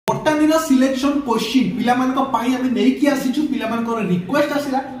Botany रो selection question पिला मान को पाई हमें नहीं कि आसीचु पिला मान को रिक्वेस्ट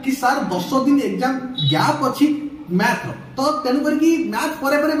आसिला कि सर 10 दिन एग्जाम गैप अछि मैथ रो तो तेनु कर कि मैथ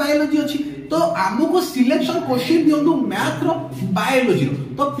परे परे बायोलॉजी अछि तो हमको सिलेक्शन क्वेश्चन दियंतु मैथ रो बायोलॉजी रो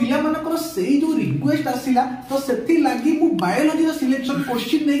तो पिला मान को सेही जो रिक्वेस्ट आसिला तो सेठी लागि मु बायोलॉजी रो सिलेक्शन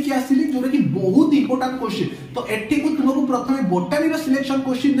क्वेश्चन नहीं कि आसिली जोरे कि बहुत इंपोर्टेंट क्वेश्चन तो एठी को तुमको प्रथमे बॉटनी रो सिलेक्शन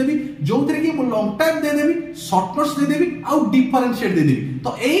क्वेश्चन देबी जोंतरे कि मु लॉन्ग टाइम दे देबी शॉर्ट नोट्स दे देबी आ डिफरेंशिएट दे देबी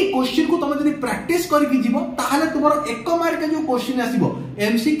तो एई क्वेश्चन को तुम जदी प्रैक्टिस करके जीवो ताहाले तुमरो एक मार्क के जो question आसीबो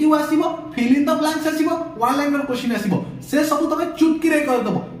MCQ आसीबो fill in the blanks आसीबो one liner question आसीबो से सब तुम चुटकी रे कर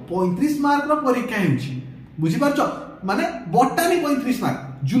दबो 35 मार्क रो परीक्षा हेउची बुझी पारछो माने बॉटनी 35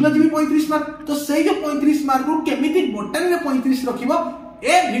 मार्क जूलॉजी भी 35 मार्क तो से जो 35 मार्क को केमिति बॉटनी रे 35 रखिबो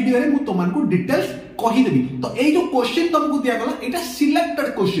ए वीडियो रे मु तुमको डिटेल्स कहि देबी तो ए जो क्वेश्चन तुमको दिया गला एटा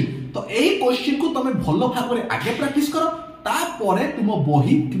सिलेक्टेड क्वेश्चन तो ए क्वेश्चन को तुम भलो भाव रे आगे प्रैक्टिस करो तापरे तुम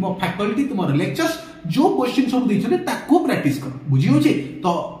बही तुम फैकल्टी तुम लेक्चर्स जो क्वेश्चन सब दैछने ताको प्रैक्टिस करो बुझी होची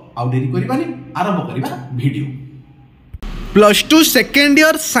तो आउ देरी करबानी आरंभ करबा वीडियो +2 सेकेंड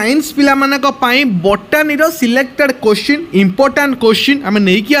ईयर साइंस पिला मानक पाई बॉटनी रो सिलेक्टेड क्वेश्चन इंपोर्टेंट क्वेश्चन हमें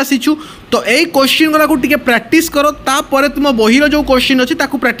नहीं कि आसीचु तो ए क्वेश्चन गुला को टिके प्रैक्टिस करो तापरे तुम बही रो जो क्वेश्चन अछि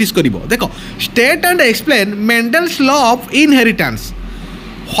ताको प्रैक्टिस करिवो देखो state and explain Mendel's law of inheritance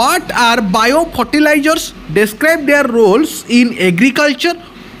What are biofertilizers? Describe their roles in agriculture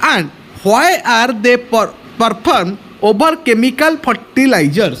and why are they performed over chemical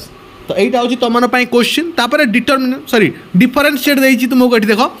fertilizers? तो एटा होची तमन पई क्वेश्चन तापर डिफरेंशिएट देइची तुमको एठी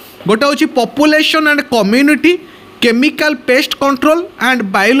देखो गोटे होची population and community chemical pest control and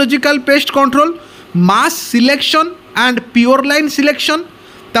biological pest control mass selection and pure line selection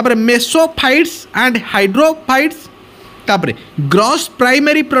तापर मेसोफाइट्स एंड हाइड्रोफाइट्स तापरे gross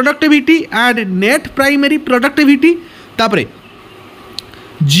primary productivity and net primary productivity तापरे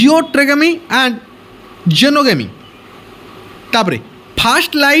जियोट्रेगमी एंड जेनोगेमी तापरे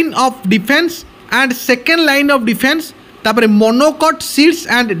first line of defence and second line of defence तापरे monocot seeds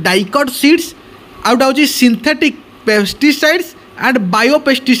and dicot seeds out होची synthetic pesticides and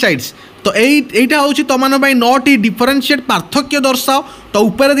biopesticides तो एटा होची तमान भाई नोटी डिफरेंशिएट पार्थक्य दर्शाओ तो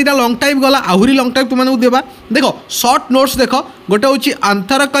ऊपर दीटा लॉन्ग टाइप गला आहुरी लॉन्ग टाइप तुमको देबा देखो शॉर्ट नोट्स देखो गोटे होची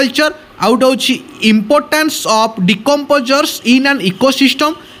एंथ्रोकल्चर आउट होची importance of decomposers in an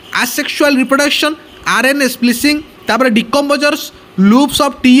ecosystem asexual reproduction RNA splicing तापर डिकम्पोजर्स लूप्स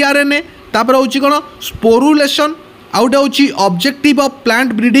ऑफ टीआरएनए तापर होची कोन स्पोरुलेशन आउट होची ऑब्जेक्टिव ऑफ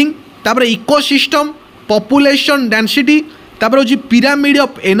प्लांट ब्रीडिंग तापर इकोसिस्टम पॉपुलेशन डेंसिटी तापर होची pyramid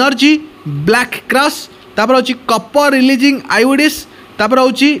of energy black cross तापर होची कॉपर रिलीजिंग आयोडिस तापर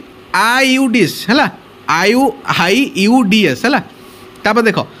होची आयुडिस हैला आयुडीएस हैला तापर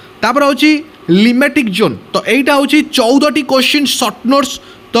देखो तापर होची लिमेटिक जोन तो एटा होची 14 टी क्वेश्चन शॉर्ट नोट्स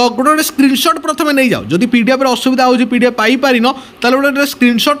तो गोटे स्क्रीनशॉट प्रथमे नहीं जाओ जदि पीडीएफ रे असुविधा होची पीडीएफ पाई पारिनो ताले गोटे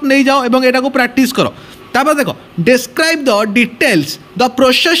स्क्रीनशॉट नहीं जाओ एवं एटा को प्रैक्टिस करो तापर देखो describe the details the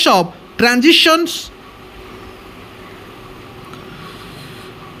process of transitions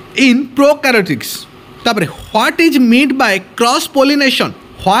in prokaryotics तापर what is meant by cross pollination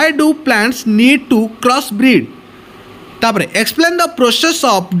why do plants need to cross breed तापर explain the process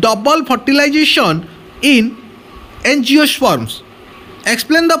of double fertilization in angiosperms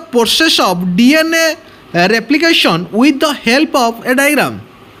explain the process of DNA replication with the help of a diagram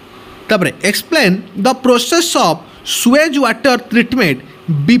तापर explain the process of sewage water treatment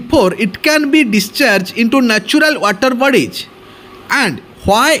before it can be discharged into natural water bodies and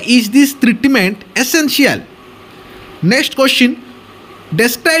why is this treatment essential next question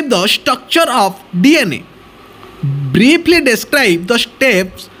describe the structure of DNA briefly describe the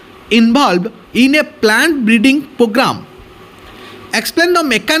steps involved in a plant breeding program explain the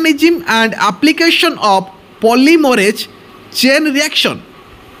mechanism and application of polymerase chain reaction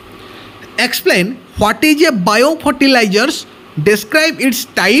explain what is a biofertilizers describe its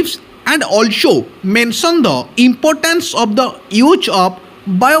types and also mention the importance of the use of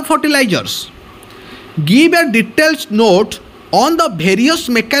biofertilizers give a detailed note on the various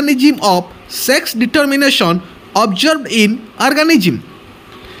mechanism of sex determination observed in organism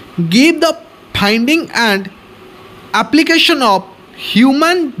give the finding and application of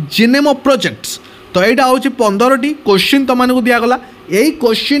human genome projects तो यहाँ हूँ 15 T question तुमको दिगला यही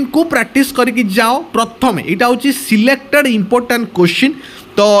question को practice करके जाओ प्रथम यहाँ हूँ सिलेक्टेड इंपोर्टेंट क्वेश्चन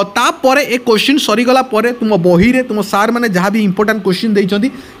तो तापर ए क्वेश्चन सरीगला तुम बही रे तुम सार मैंने जहाँ भी इंपोर्टेंट क्वेश्चन देइछंती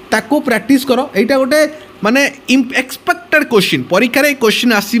ताको प्रैक्टिस करो यहाँ गोटे माने एक्सपेक्टेड क्वेश्चन परीक्षा रे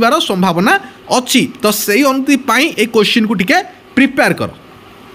क्वेश्चन आसीबार संभावना अच्छी तो सही अनुमति ए क्वेश्चन को टिके प्रिपेयर करो।